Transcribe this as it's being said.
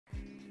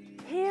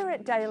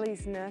at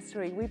Daleys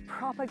Nursery, we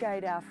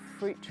propagate our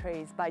fruit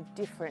trees by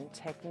different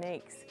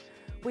techniques.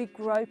 We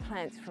grow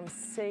plants from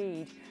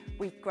seed,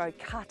 we grow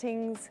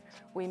cuttings,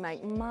 we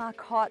make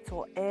marcots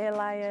or air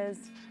layers,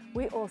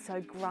 we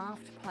also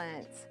graft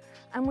plants,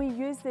 and we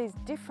use these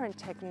different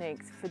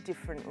techniques for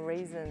different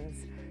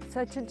reasons.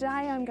 So today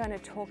I'm going to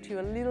talk to you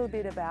a little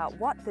bit about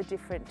what the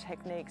different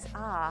techniques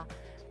are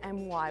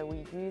and why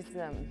we use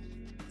them.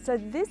 So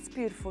this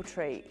beautiful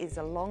tree is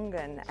a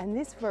longan, and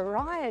this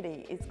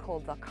variety is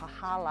called the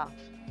Kahala.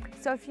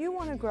 So if you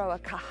want to grow a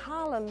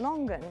Kahala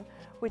longan,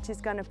 which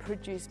is going to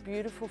produce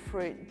beautiful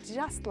fruit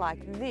just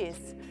like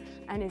this,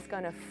 and is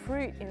going to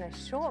fruit in a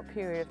short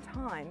period of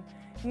time,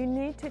 you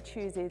need to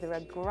choose either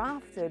a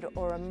grafted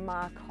or a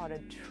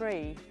marcotted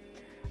tree.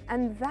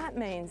 And that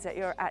means that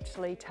you're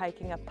actually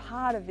taking a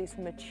part of this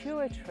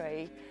mature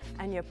tree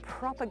and you're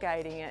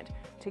propagating it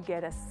to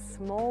get a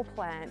small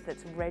plant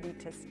that's ready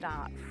to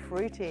start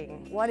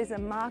fruiting. What is a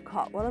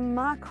marcot? Well, a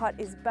marcot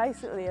is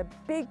basically a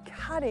big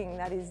cutting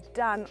that is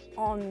done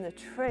on the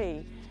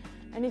tree.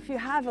 And if you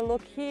have a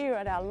look here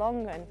at our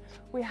longan,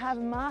 we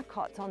have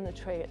marcots on the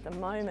tree at the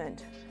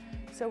moment.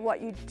 So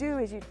what you do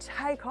is you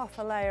take off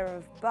a layer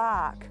of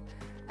bark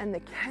and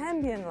the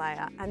cambium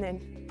layer and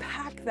then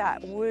pack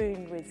that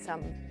wound with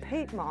some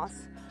peat moss,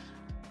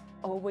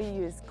 or we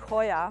use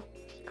coir,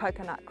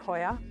 coconut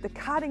coir. The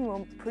cutting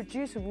will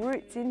produce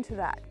roots into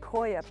that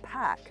coir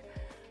pack.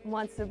 And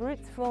once the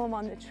roots form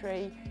on the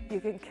tree,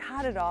 you can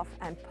cut it off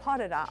and pot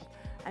it up,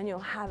 and you'll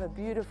have a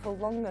beautiful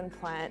longan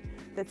plant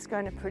that's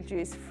going to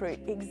produce fruit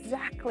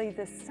exactly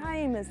the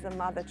same as the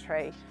mother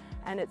tree,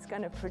 and it's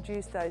going to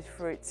produce those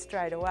fruits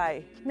straight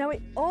away. Now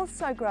we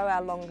also grow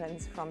our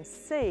longans from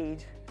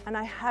seed, and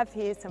I have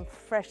here some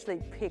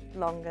freshly picked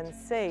longan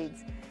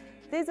seeds.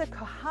 These are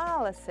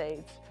Kahala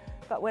seeds,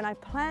 but when I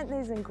plant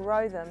these and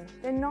grow them,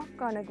 they're not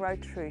going to grow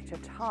true to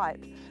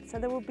type, so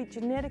they will be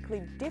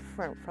genetically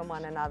different from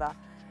one another.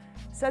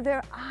 So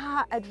there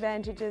are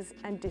advantages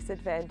and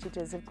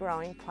disadvantages of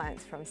growing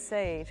plants from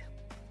seed.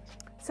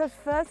 So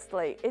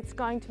firstly, it's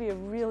going to be a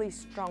really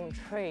strong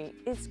tree.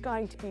 It's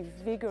going to be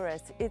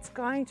vigorous. It's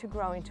going to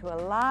grow into a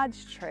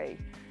large tree.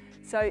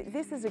 So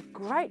this is a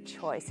great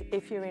choice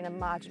if you're in a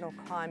marginal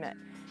climate.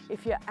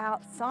 If you're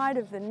outside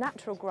of the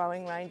natural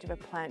growing range of a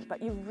plant,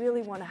 but you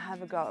really want to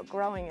have a go at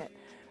growing it,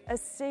 a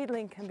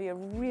seedling can be a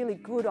really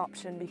good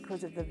option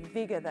because of the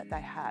vigor that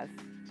they have.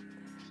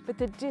 But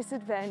the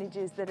disadvantage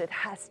is that it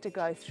has to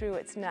go through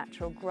its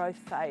natural growth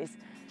phase.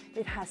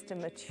 It has to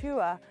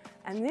mature,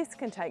 and this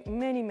can take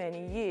many,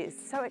 many years.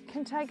 So it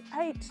can take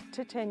 8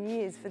 to 10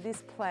 years for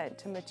this plant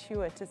to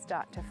mature, to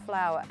start to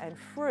flower and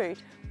fruit.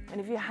 And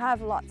if you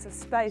have lots of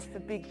space for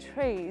big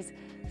trees,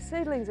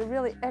 seedlings are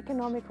really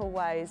economical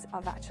ways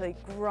of actually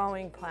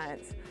growing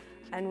plants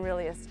and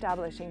really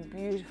establishing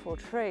beautiful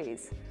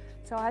trees.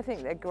 So I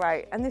think they're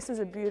great, and this is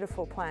a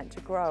beautiful plant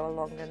to grow, a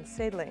longan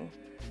seedling.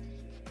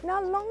 Now,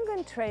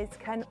 longan trees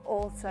can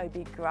also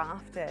be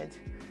grafted.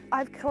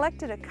 I've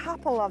collected a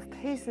couple of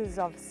pieces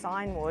of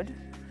signwood,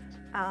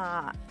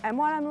 and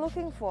what I'm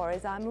looking for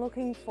is I'm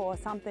looking for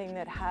something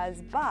that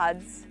has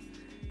buds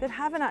that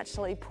haven't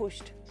actually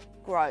pushed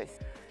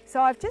growth.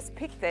 So I've just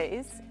picked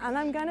these, and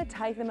I'm going to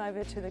take them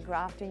over to the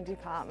grafting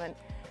department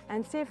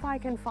and see if I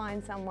can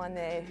find someone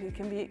there who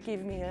can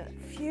give me a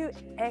few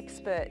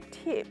expert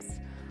tips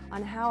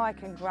on how I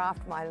can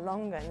graft my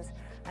longans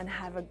and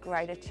have a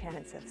greater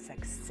chance of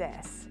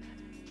success.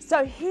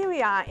 So here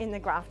we are in the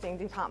grafting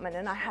department,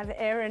 and I have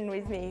Erin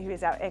with me, who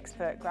is our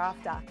expert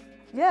grafter.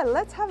 Yeah,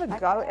 let's have a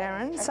go,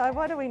 Erin. So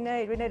what do we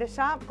need? We need a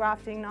sharp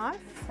grafting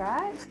knife.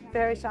 Right.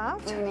 Very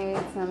sharp. We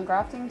need some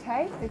grafting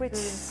tape. Which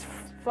is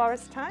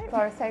florist tape.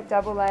 Florist tape,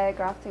 double layer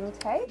grafting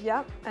tape.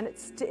 Yep, and it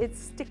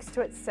sticks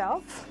to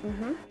itself.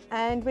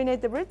 And we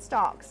need the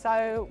rootstock.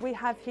 So we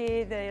have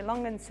here the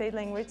longan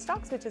seedling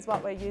rootstocks, which is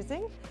what we're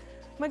using.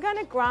 We're going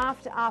to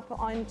graft up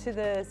onto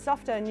the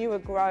softer, newer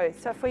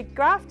growth. So if we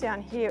graft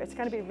down here, it's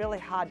going to be really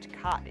hard to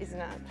cut,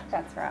 isn't it?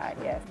 That's right,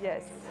 yes.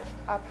 Yes.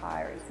 Up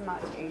higher is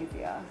much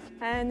easier.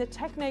 And the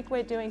technique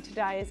we're doing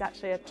today is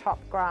actually a top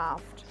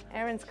graft.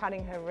 Erin's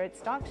cutting her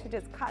rootstock. She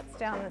just cuts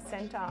down the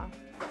centre.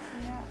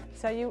 Yeah.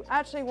 So you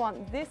actually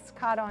want this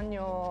cut on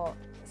your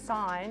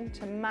sign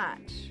to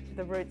match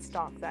the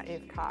rootstock that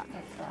you've cut.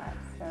 That's right.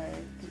 So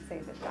you can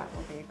see that that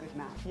will be a good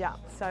match. Yeah.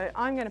 So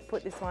I'm going to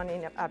put this one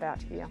in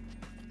about here.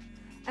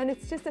 And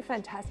it's just a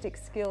fantastic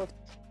skill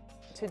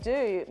to do.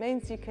 It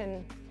means you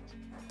can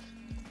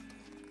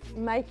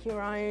make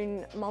your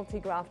own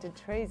multi-grafted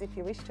trees if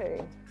you wish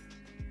to.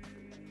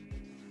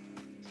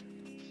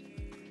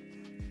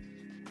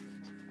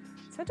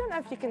 So I don't know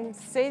if you can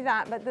see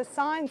that, but the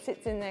sign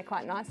sits in there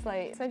quite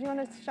nicely. So do you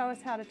want to show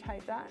us how to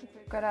tape that?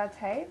 We've got our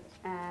tape,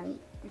 and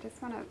we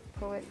just want to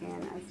pull it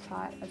in as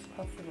tight as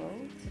possible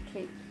to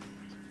keep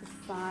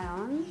the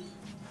scion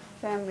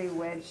firmly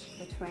wedged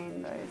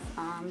between those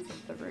arms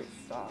of the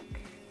rootstock.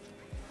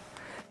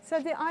 So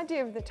the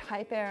idea of the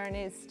tape, Erin,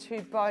 is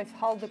to both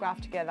hold the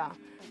graft together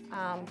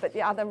But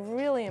the other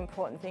really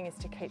important thing is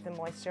to keep the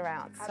moisture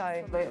out.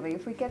 Absolutely.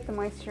 If we get the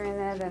moisture in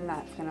there, then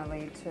that's going to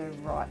lead to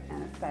rot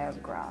and a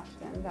failed graft,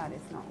 and that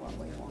is not what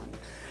we want.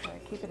 So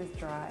keep it as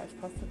dry as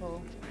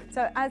possible.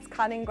 So as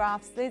cutting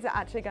grafts, these are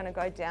actually going to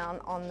go down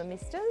on the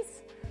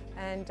misters,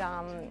 and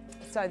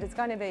so there's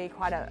going to be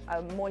quite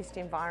a moist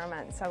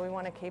environment, so we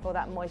want to keep all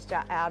that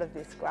moisture out of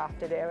this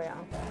grafted area.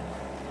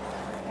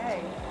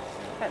 Okay,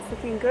 that's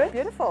looking good.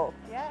 Beautiful.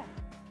 Yeah.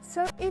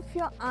 So if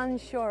you're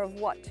unsure of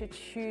what to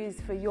choose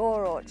for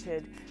your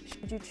orchard,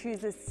 should you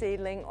choose a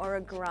seedling or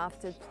a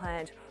grafted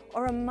plant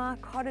or a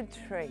marcotted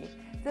tree,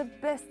 the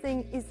best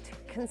thing is to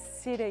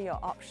consider your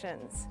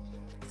options.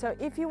 So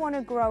if you want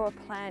to grow a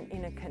plant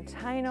in a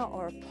container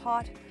or a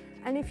pot,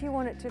 and if you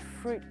want it to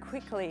fruit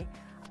quickly,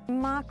 a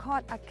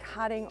marcot, a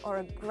cutting or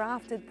a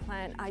grafted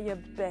plant are your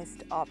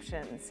best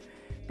options.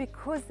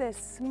 Because they're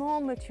small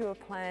mature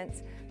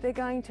plants, they're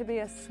going to be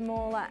a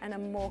smaller and a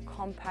more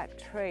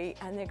compact tree,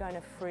 and they're going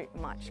to fruit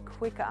much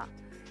quicker.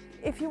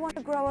 If you want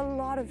to grow a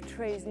lot of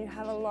trees and you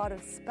have a lot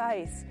of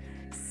space,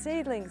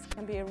 seedlings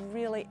can be a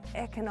really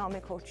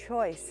economical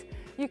choice.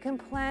 You can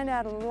plant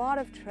out a lot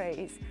of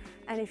trees,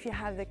 and if you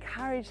have the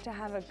courage to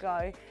have a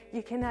go,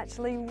 you can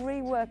actually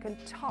rework and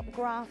top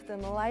graft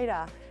them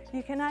later.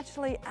 You can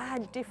actually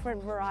add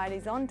different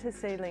varieties onto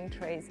seedling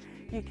trees.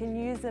 You can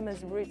use them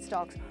as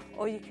rootstocks,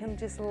 or you can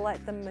just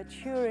let them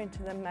mature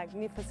into the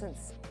magnificent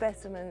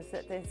specimens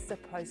that they're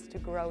supposed to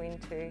grow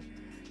into.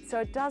 So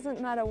it doesn't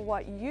matter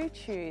what you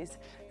choose,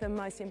 the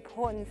most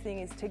important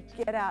thing is to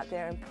get out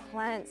there and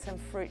plant some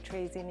fruit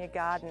trees in your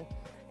garden.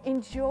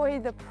 Enjoy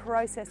the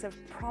process of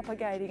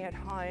propagating at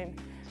home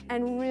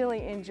and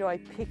really enjoy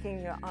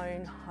picking your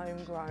own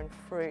homegrown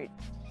fruit.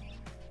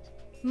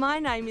 My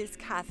name is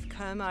Kath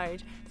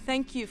Kermode.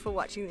 Thank you for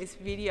watching this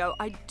video.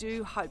 I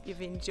do hope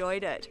you've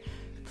enjoyed it.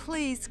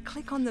 Please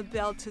click on the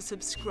bell to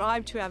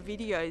subscribe to our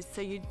videos so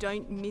you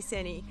don't miss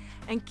any,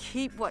 and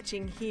keep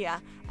watching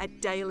here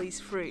at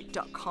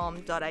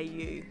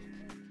daleysfruit.com.au.